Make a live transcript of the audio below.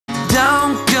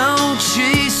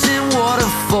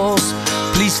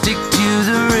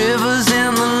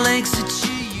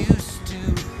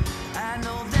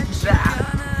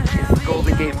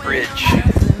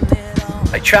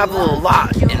travel a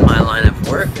lot in my line of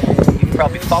work. You've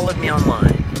probably followed me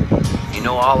online. You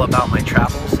know all about my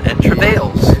travels and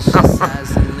travails.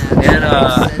 And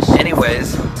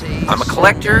anyways, I'm a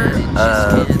collector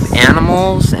of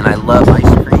animals, and I love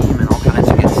ice cream and all kinds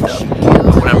of good stuff.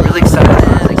 But what I'm really excited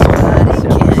about is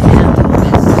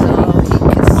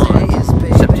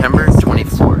on September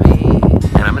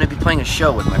 24th, and I'm going to be playing a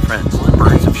show with my friends, the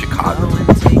Birds of Chicago, at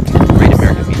the Great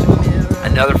American Music Hall.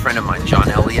 Another friend of mine, John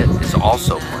Elliott, is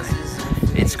also playing.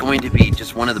 It's going to be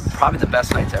just one of the probably the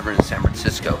best nights ever in San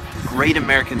Francisco. Great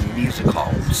American Music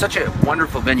Hall. Such a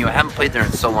wonderful venue. I haven't played there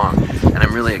in so long, and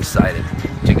I'm really excited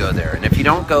to go there. And if you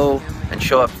don't go and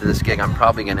show up to this gig, I'm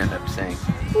probably going to end up saying,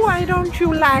 "Why don't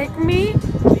you like me?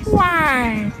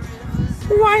 Why?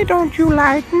 Why don't you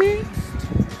like me?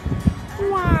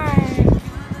 Why?"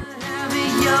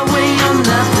 Your way or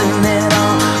nothing at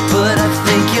all, but I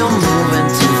think you're moving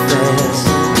too fast.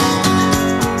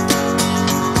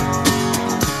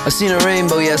 I seen a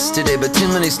rainbow yesterday, but too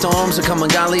many storms are coming,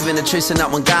 God leaving a trace and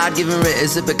not one God given writ.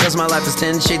 Is it because my life is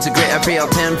 10 shades of grey? I pray all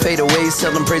 10 fade away,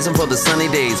 seldom praising for the sunny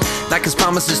days. Like his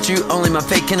promise is true, only my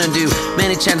fate can undo.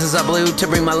 Many chances I blew to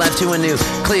bring my life to a new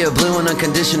clear blue and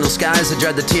unconditional skies. I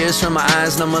dried the tears from my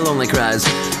eyes, numb my lonely cries.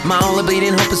 My only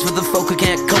bleeding hope is for the folk who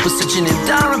can't cope with such an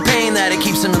enduring pain that it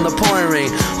keeps them in the pouring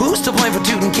rain. Who's to blame for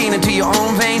tooting cane into your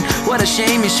own vein? What a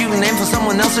shame, you're shooting aim for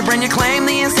someone else to bring your claim.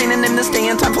 The insane and in this day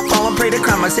and time for falling prey to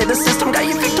crime. I say the system got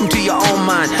you victim to your own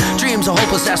mind. Dreams are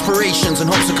hopeless aspirations and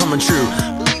hopes are coming true.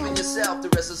 Believe in yourself, the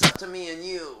rest is up to me and you.